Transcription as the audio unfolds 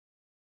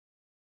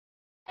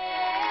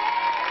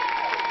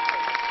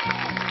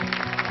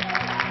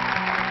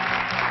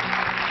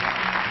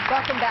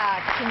Welcome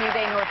back to New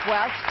Day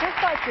Northwest.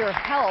 Just like your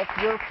health,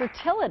 your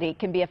fertility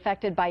can be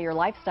affected by your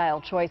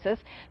lifestyle choices.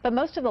 But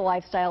most of the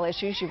lifestyle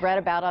issues you've read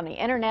about on the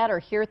internet or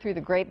hear through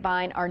the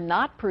grapevine are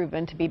not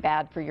proven to be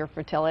bad for your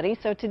fertility.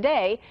 So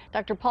today,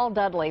 Dr. Paul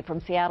Dudley from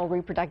Seattle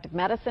Reproductive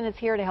Medicine is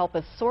here to help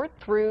us sort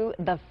through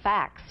the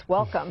facts.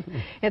 Welcome.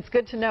 It's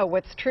good to know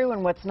what's true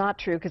and what's not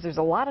true, because there's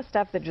a lot of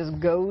stuff that just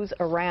goes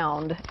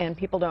around and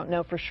people don't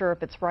know for sure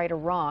if it's right or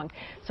wrong.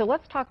 So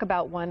let's talk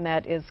about one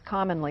that is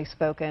commonly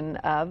spoken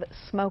of: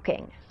 smoking.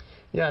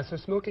 Yeah, so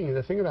smoking,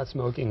 the thing about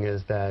smoking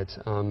is that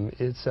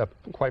it's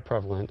quite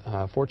prevalent.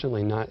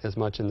 Fortunately, not as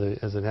much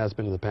as it has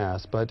been in the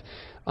past, but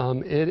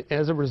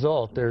as a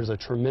result, there's a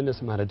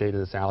tremendous amount of data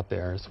that's out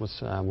there. It's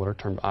what are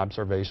termed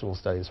observational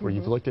studies, where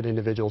you've looked at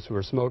individuals who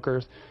are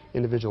smokers,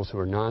 individuals who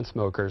are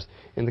non-smokers,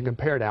 and the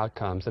compared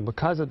outcomes. And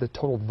because of the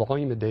total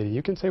volume of data,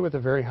 you can say with a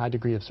very high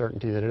degree of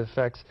certainty that it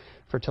affects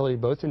fertility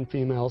both in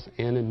females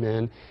and in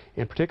men,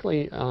 and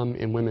particularly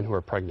in women who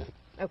are pregnant.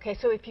 Okay,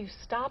 so if you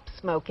stop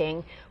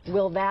smoking,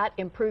 will that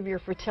improve your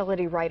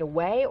fertility right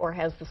away, or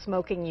has the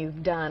smoking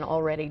you've done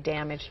already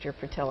damaged your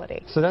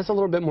fertility? So that's a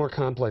little bit more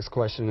complex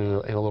question and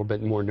a little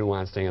bit more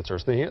nuanced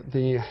answers.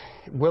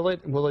 Will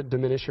it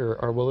diminish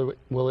or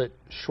will it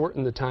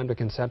shorten the time to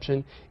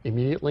conception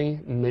immediately?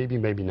 Maybe,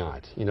 maybe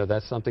not. You know,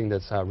 that's something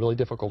that's really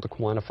difficult to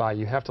quantify.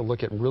 You have to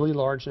look at really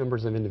large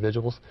numbers of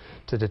individuals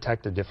to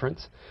detect a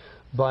difference.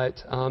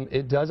 But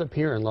it does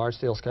appear in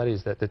large-scale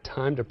studies that the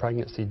time to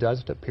pregnancy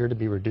does appear to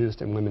be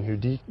reduced in women who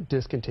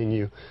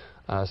discontinue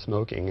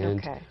smoking.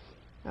 Okay.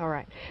 All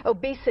right.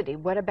 Obesity.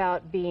 What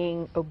about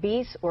being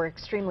obese or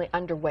extremely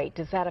underweight?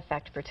 Does that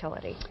affect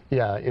fertility?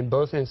 Yeah, in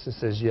both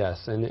instances,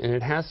 yes. And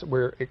it has.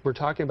 We're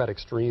talking about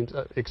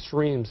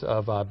extremes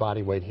of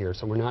body weight here.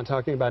 So we're not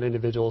talking about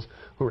individuals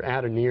who are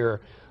at or near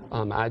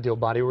ideal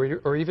body weight,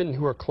 or even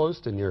who are close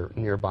to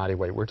near body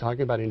weight. We're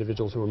talking about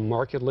individuals who are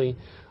markedly.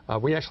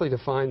 We actually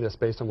define this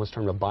based on what's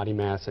termed a body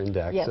mass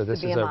index. Yes, so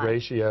this is a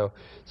ratio.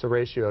 It's a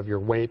ratio of your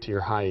weight to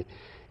your height.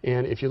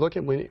 And if you look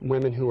at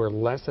women who are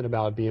less than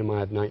about a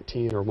BMI of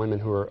 19, or women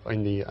who are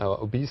in the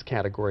obese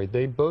category,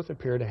 they both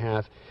appear to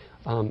have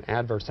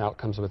adverse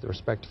outcomes with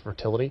respect to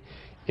fertility.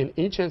 In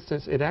each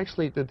instance, it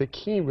actually, the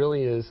key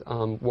really is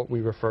what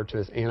we refer to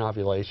as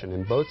anovulation.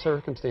 In both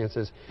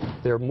circumstances,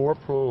 they're more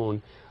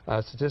prone,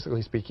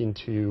 statistically speaking,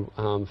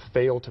 to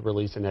fail to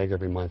release an egg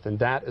every month, and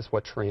that is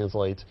what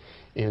translates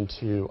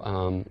into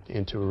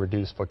a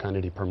reduced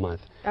fecundity per month.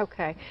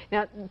 Okay.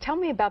 Now, tell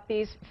me about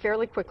these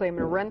fairly quickly. I'm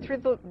going to run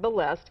through the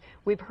list.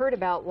 We've heard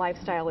about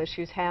lifestyle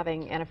issues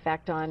having an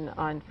effect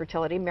on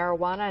fertility.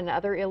 Marijuana and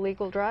other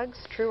illegal drugs,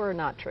 true or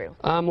not true?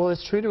 Well,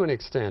 it's true to an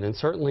extent, and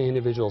certainly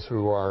individuals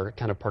who are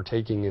kind of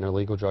partaking in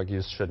illegal drug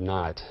use should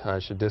not,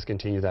 should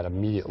discontinue that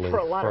immediately. For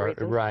a lot of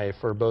reasons. Right,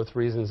 for both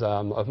reasons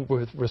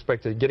with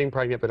respect to getting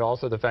pregnant, but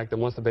also the fact that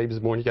once the baby's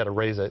born, you got to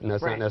raise it, and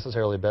that's not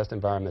necessarily the best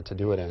environment to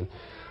do it in.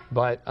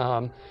 But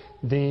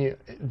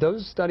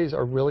those studies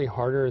are really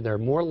harder. They're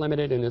more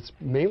limited, and it's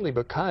mainly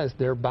because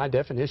they're, by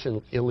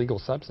definition, illegal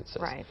substances.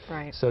 Right,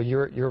 right. So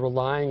you're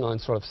relying on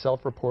sort of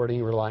self-reporting,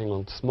 you're relying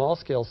on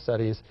small-scale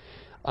studies.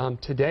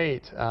 To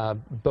date,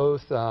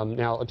 both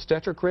now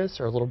obstetric risks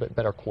are a little bit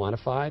better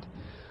quantified.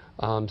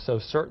 So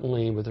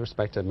certainly with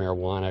respect to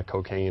marijuana,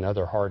 cocaine,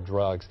 other hard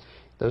drugs,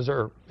 those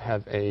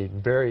have a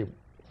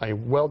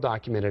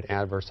well-documented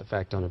adverse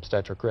effect on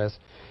obstetric risk.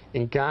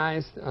 In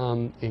guys,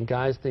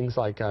 things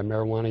like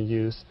marijuana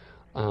use,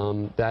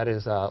 that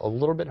is a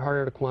little bit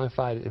harder to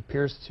quantify. It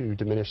appears to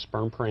diminish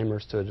sperm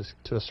parameters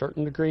to a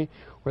certain degree.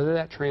 Whether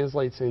that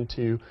translates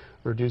into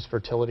reduced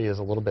fertility is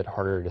a little bit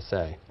harder to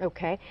say.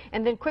 Okay.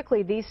 And then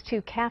quickly, these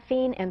two,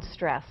 caffeine and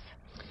stress.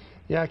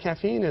 Yeah,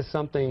 caffeine is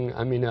something,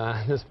 I mean,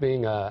 this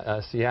being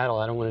Seattle,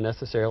 I don't want to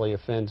necessarily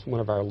offend one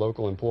of our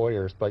local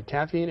employers, but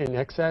caffeine in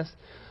excess,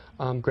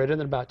 greater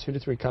than about 2 to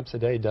 3 cups a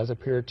day, does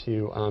appear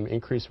to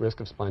increase risk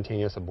of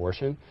spontaneous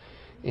abortion.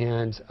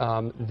 And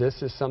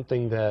this is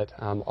something that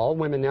all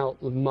women now,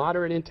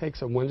 moderate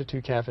intakes of 1 to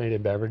 2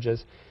 caffeinated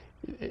beverages,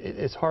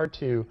 it's hard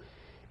to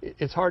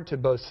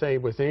both say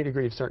with any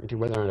degree of certainty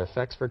whether or not it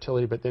affects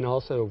fertility, but then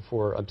also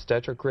for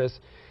obstetric risk,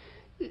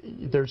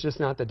 there's just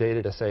not the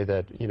data to say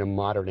that, you know,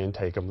 moderate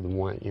intake of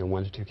 1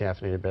 to 2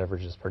 caffeinated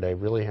beverages per day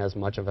really has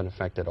much of an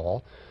effect at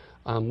all.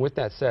 With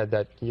that said,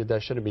 that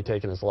shouldn't be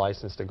taken as a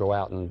license to go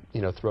out and,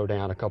 you know, throw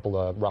down a couple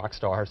of rock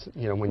stars,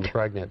 you know, when you're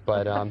pregnant.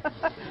 But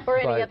or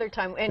any other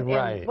time. And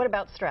what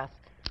about stress?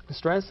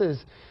 Stress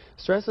is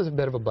a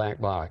bit of a black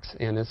box,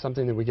 and it's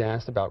something that we get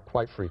asked about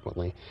quite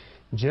frequently.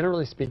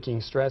 Generally speaking,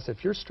 stress,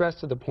 if you're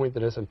stressed to the point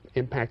that it's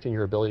impacting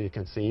your ability to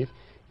conceive,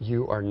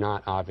 you are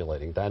not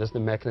ovulating. That is the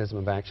mechanism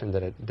of action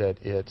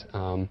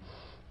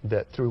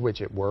that through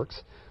which it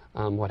works.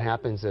 What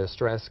happens is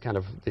stress, kind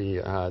of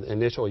you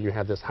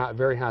have this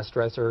very high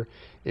stressor.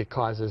 It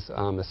causes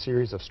a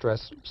series of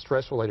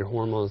stress-related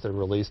hormones that are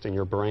released in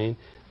your brain.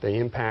 They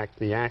impact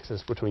the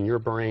axis between your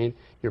brain,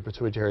 your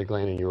pituitary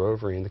gland, and your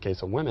ovary in the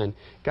case of women.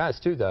 Guys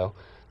too, though.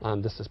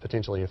 this is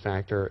potentially a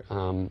factor.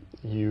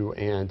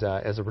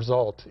 As a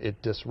result,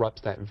 it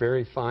disrupts that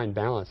very fine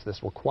balance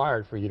that's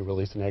required for you to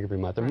release an egg every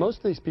month. And most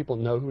of these people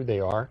know who they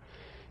are.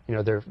 You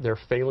know, they're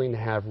failing to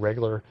have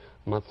regular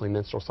monthly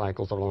menstrual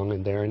cycles along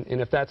in there.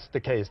 And if that's the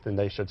case, then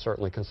they should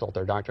certainly consult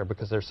their doctor,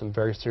 because there's some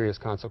very serious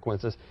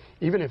consequences.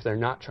 Even if they're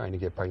not trying to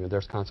get pregnant,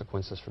 there's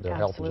consequences for their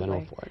health in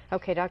general for it.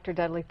 Okay, Dr.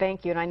 Dudley,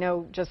 thank you. And I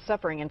know just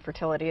suffering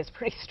infertility is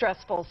pretty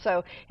stressful.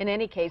 So in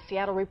any case,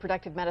 Seattle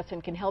Reproductive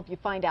Medicine can help you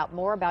find out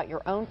more about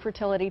your own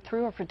fertility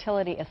through a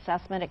fertility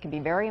assessment. It can be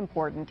very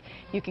important.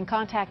 You can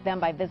contact them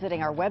by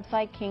visiting our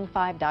website,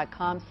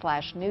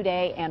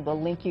 king5.com/newday, and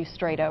we'll link you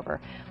straight over.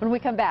 When we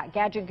come back,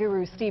 gadget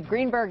guru Steve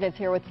Greenberg is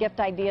here with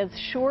gift ideas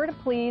sure to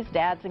please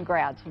dads and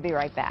grads. We'll be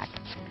right back.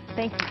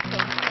 Thank you so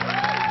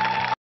much.